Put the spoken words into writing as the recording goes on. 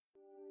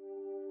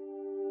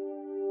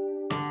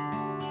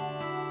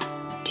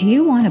Do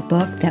you want a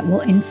book that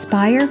will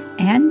inspire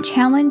and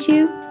challenge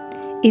you?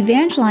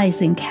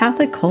 Evangelizing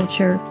Catholic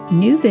Culture,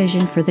 New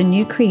Vision for the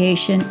New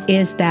Creation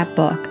is that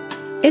book.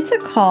 It's a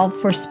call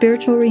for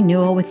spiritual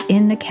renewal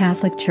within the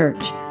Catholic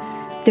Church.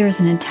 There's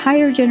an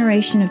entire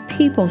generation of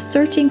people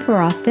searching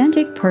for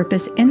authentic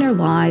purpose in their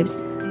lives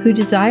who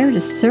desire to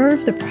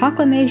serve the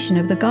proclamation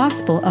of the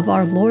gospel of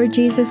our Lord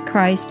Jesus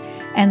Christ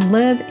and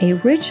live a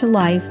rich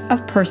life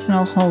of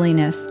personal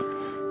holiness.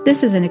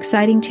 This is an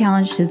exciting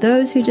challenge to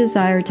those who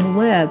desire to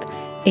live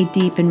a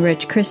deep and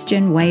rich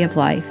Christian way of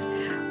life.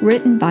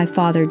 Written by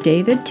Father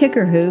David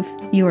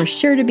Tickerhoof, you are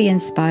sure to be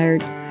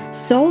inspired.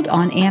 Sold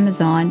on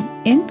Amazon,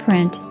 in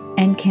print,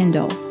 and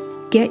Kindle.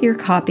 Get your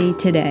copy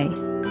today.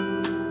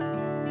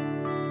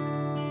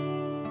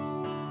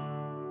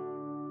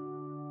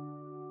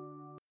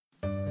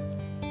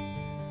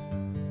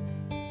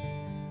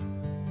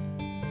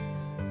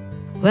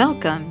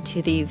 Welcome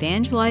to the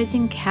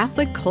Evangelizing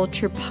Catholic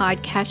Culture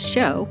podcast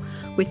show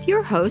with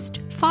your host,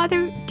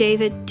 Father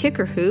David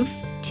Tickerhoof,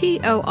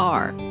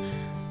 TOR.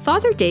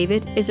 Father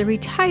David is a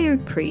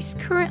retired priest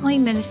currently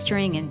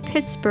ministering in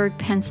Pittsburgh,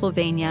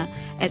 Pennsylvania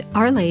at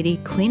Our Lady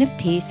Queen of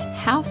Peace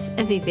House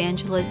of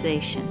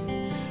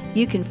Evangelization.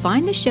 You can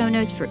find the show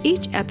notes for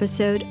each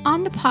episode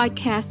on the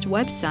podcast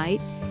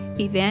website,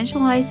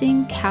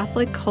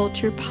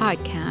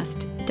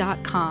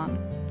 evangelizingcatholicculturepodcast.com.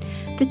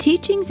 The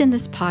teachings in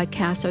this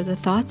podcast are the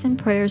thoughts and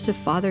prayers of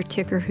Father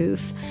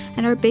Tickerhoof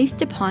and are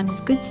based upon his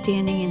good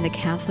standing in the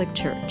Catholic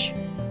Church.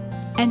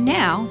 And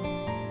now,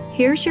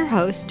 here's your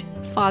host,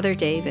 Father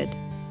David.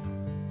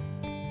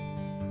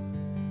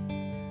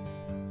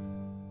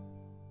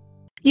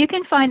 You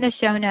can find the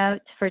show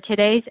notes for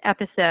today's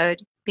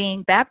episode,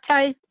 Being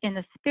Baptized in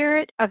the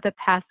Spirit of the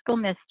Paschal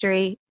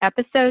Mystery,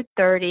 episode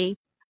 30,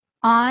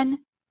 on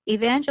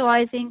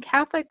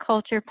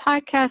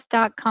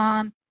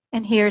evangelizingcatholicculturepodcast.com.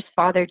 And here's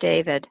Father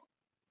David.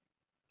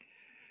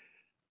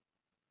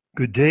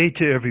 Good day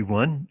to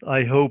everyone.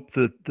 I hope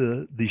that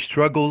the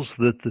struggles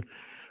that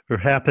are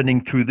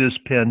happening through this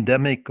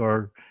pandemic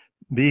are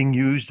being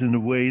used in a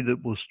way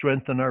that will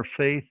strengthen our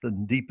faith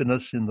and deepen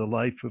us in the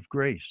life of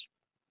grace.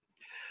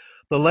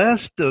 The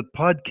last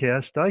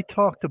podcast, I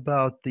talked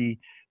about the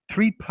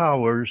three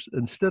powers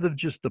instead of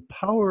just the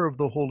power of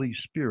the Holy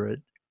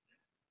Spirit.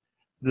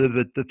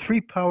 The three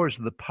powers,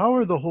 the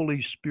power of the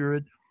Holy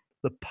Spirit,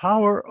 the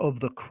power of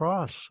the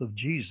cross of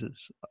Jesus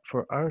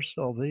for our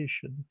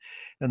salvation,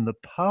 and the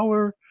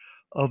power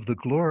of the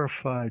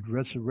glorified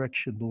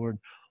resurrection, Lord.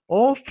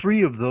 All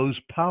three of those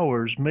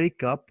powers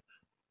make up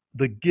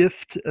the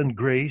gift and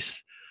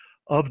grace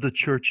of the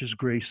Church's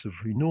grace of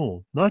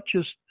renewal. Not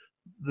just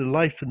the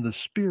life in the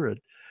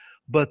Spirit,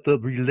 but the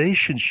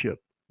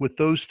relationship with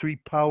those three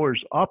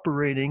powers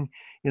operating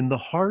in the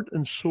heart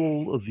and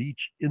soul of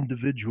each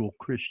individual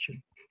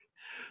Christian.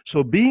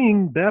 So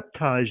being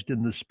baptized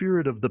in the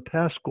spirit of the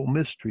Paschal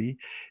Mystery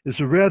is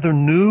a rather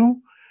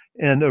new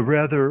and a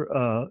rather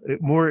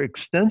more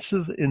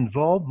extensive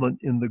involvement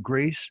in the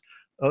grace,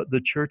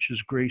 the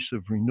Church's grace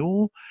of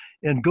renewal,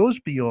 and goes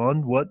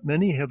beyond what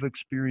many have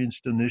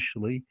experienced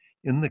initially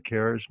in the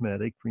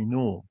charismatic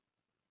renewal.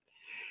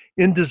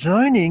 In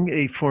designing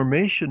a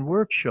formation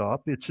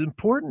workshop, it's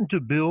important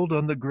to build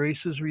on the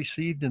graces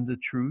received in the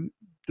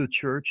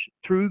Church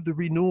through the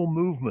renewal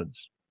movements,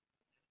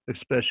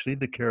 especially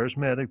the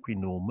charismatic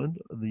renewal,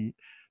 the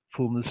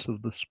fullness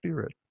of the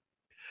Spirit.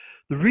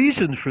 The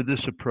reason for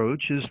this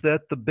approach is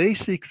that the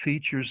basic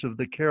features of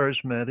the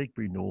charismatic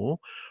renewal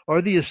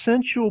are the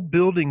essential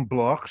building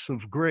blocks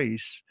of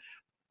grace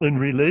in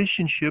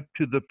relationship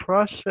to the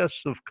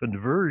process of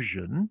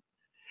conversion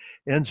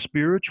and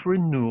spiritual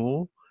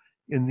renewal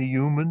in the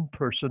human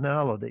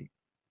personality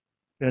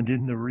and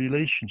in the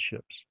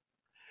relationships.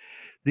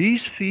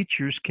 These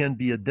features can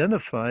be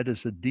identified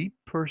as a deep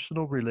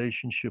personal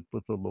relationship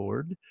with the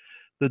Lord,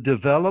 the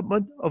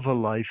development of a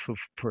life of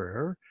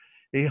prayer,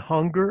 a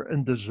hunger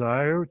and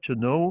desire to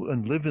know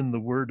and live in the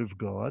Word of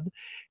God,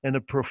 and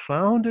a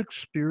profound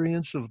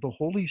experience of the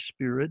Holy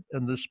Spirit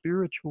and the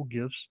spiritual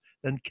gifts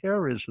and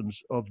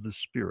charisms of the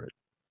Spirit.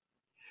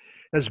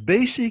 As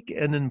basic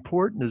and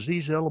important as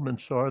these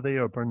elements are, they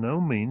are by no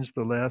means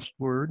the last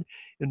word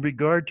in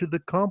regard to the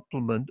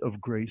complement of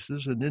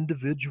graces and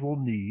individual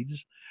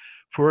needs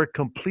for a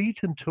complete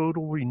and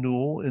total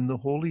renewal in the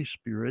Holy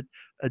Spirit,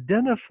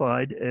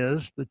 identified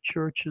as the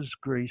Church's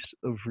grace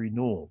of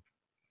renewal.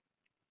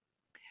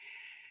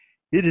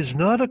 It is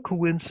not a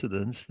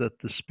coincidence that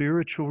the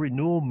spiritual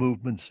renewal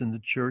movements in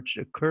the Church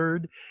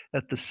occurred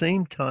at the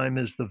same time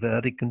as the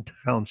Vatican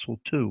Council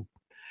II.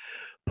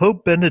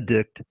 Pope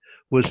Benedict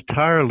was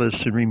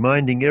tireless in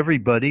reminding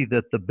everybody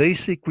that the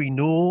basic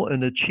renewal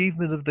and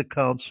achievement of the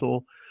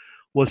Council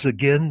was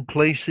again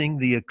placing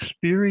the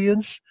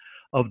experience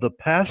of the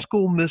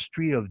Paschal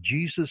mystery of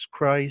Jesus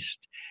Christ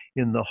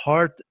in the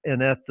heart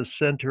and at the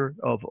center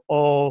of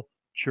all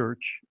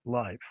church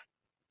life.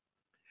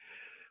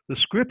 The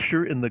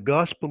scripture in the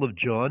Gospel of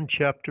John,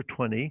 chapter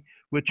 20,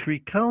 which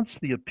recounts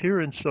the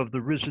appearance of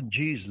the risen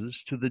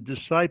Jesus to the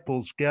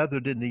disciples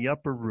gathered in the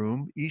upper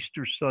room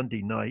Easter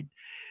Sunday night,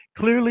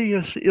 clearly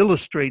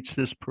illustrates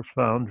this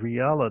profound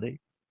reality.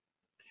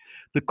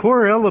 The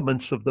core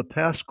elements of the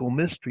Paschal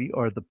mystery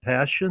are the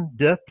Passion,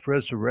 Death,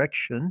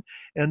 Resurrection,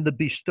 and the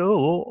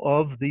bestowal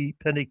of the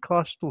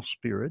Pentecostal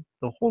Spirit,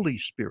 the Holy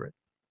Spirit.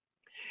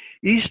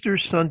 Easter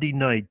Sunday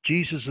night,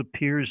 Jesus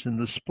appears in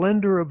the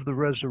splendor of the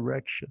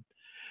resurrection,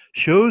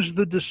 shows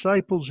the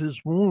disciples his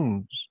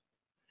wounds,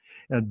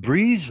 and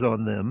breathes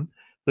on them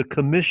the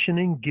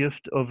commissioning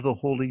gift of the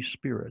Holy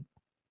Spirit.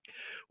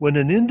 When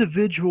an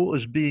individual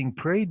is being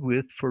prayed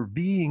with for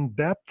being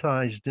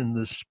baptized in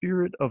the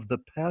spirit of the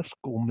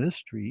Paschal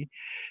mystery,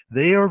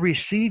 they are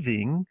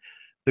receiving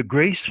the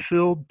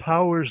grace-filled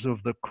powers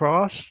of the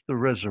cross, the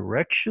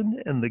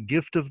resurrection, and the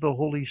gift of the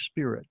Holy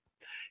Spirit,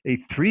 a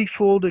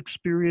threefold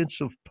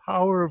experience of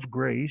power of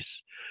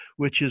grace,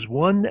 which is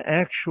one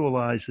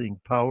actualizing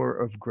power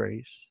of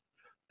grace.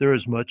 There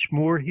is much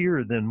more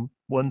here than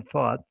one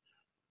thought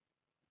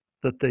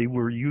that they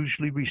were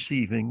usually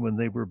receiving when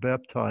they were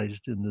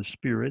baptized in the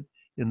Spirit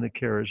in the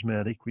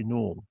charismatic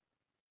renewal.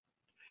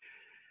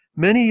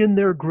 Many in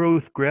their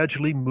growth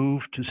gradually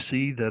move to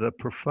see that a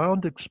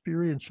profound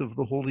experience of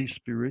the Holy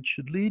Spirit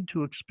should lead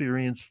to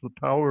experience the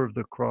power of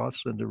the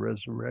cross and the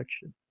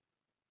resurrection.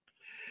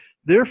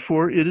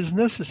 Therefore, it is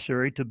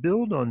necessary to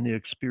build on the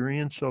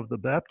experience of the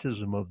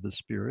baptism of the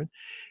Spirit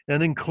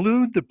and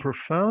include the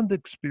profound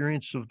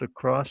experience of the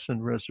cross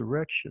and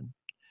resurrection.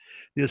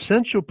 The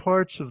essential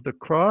parts of the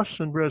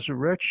cross and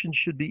resurrection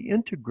should be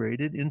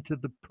integrated into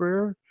the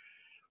prayer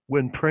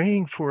when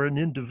praying for an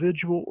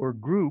individual or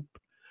group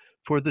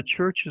for the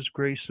Church's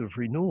grace of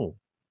renewal.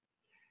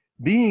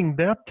 Being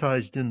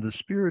baptized in the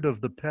spirit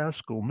of the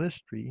Paschal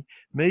mystery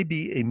may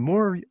be a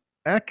more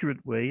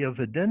accurate way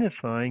of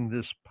identifying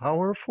this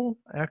powerful,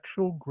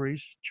 actual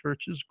grace,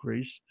 Church's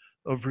grace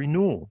of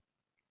renewal.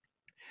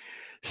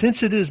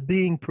 Since it is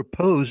being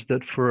proposed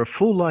that for a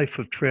full life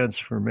of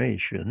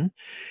transformation,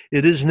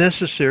 it is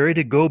necessary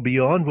to go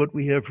beyond what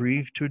we have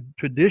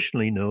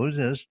traditionally known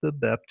as the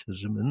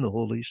baptism in the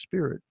Holy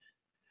Spirit,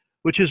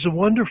 which is a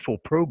wonderful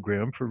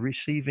program for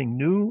receiving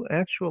new,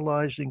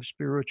 actualizing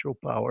spiritual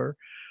power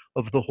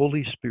of the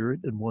Holy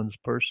Spirit in one's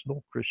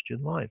personal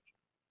Christian life.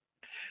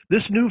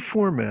 This new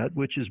format,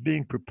 which is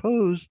being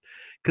proposed,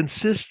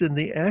 consists in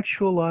the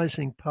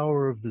actualizing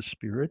power of the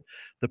Spirit,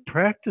 the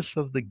practice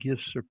of the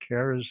gifts or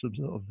charisms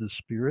of the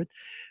Spirit,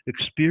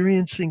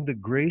 experiencing the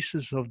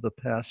graces of the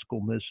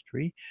Paschal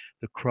mystery,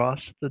 the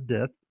cross, the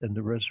death, and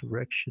the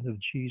resurrection of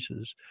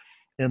Jesus,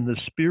 and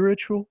the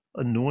spiritual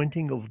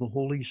anointing of the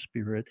Holy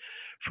Spirit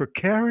for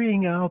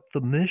carrying out the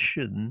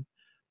mission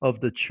of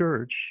the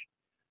Church,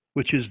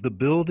 which is the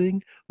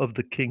building of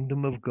the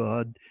kingdom of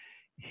God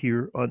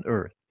here on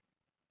earth.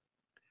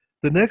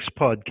 The next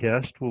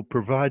podcast will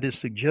provide a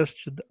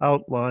suggested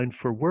outline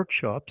for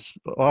workshops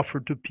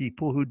offered to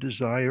people who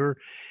desire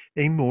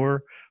a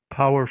more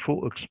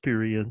powerful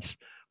experience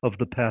of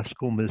the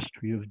Paschal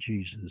mystery of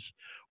Jesus,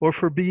 or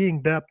for being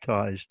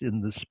baptized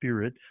in the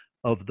spirit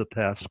of the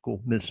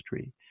Paschal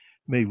mystery.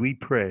 May we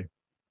pray.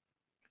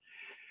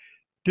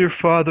 Dear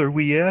Father,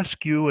 we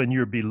ask you and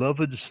your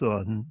beloved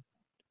Son,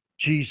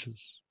 Jesus,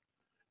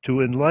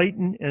 to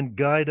enlighten and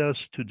guide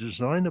us to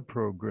design a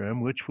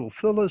program which will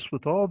fill us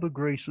with all the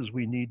graces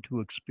we need to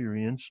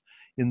experience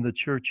in the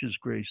Church's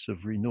grace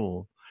of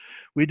renewal.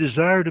 We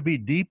desire to be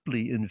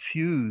deeply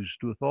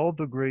infused with all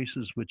the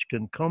graces which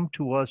can come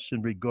to us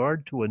in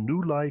regard to a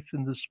new life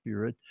in the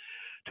Spirit,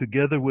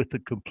 together with the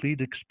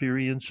complete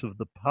experience of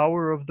the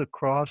power of the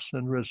cross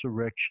and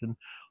resurrection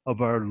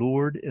of our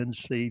Lord and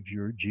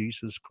Savior,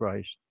 Jesus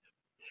Christ.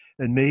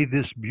 And may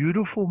this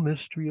beautiful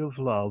mystery of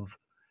love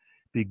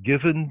be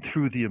given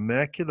through the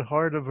Immaculate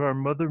Heart of our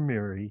Mother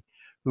Mary,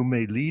 who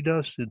may lead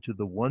us into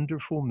the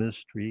wonderful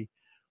mystery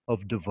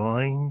of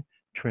divine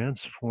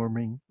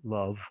transforming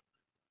love.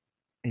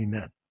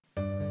 Amen.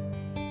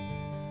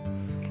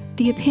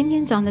 The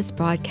opinions on this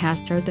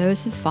broadcast are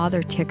those of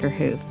Father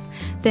Tickerhoof.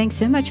 Thanks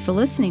so much for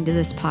listening to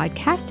this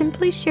podcast, and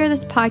please share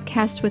this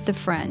podcast with a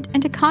friend.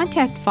 And to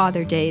contact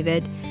Father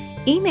David,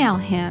 email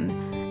him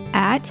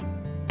at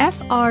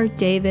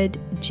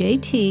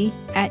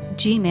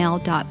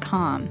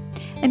frdavidjt@gmail.com.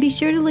 And be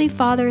sure to leave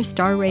Father a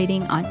star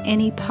rating on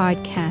any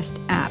podcast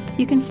app.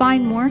 You can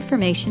find more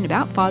information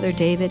about Father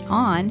David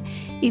on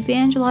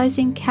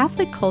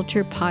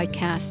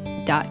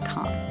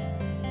evangelizingcatholicculturepodcast.com.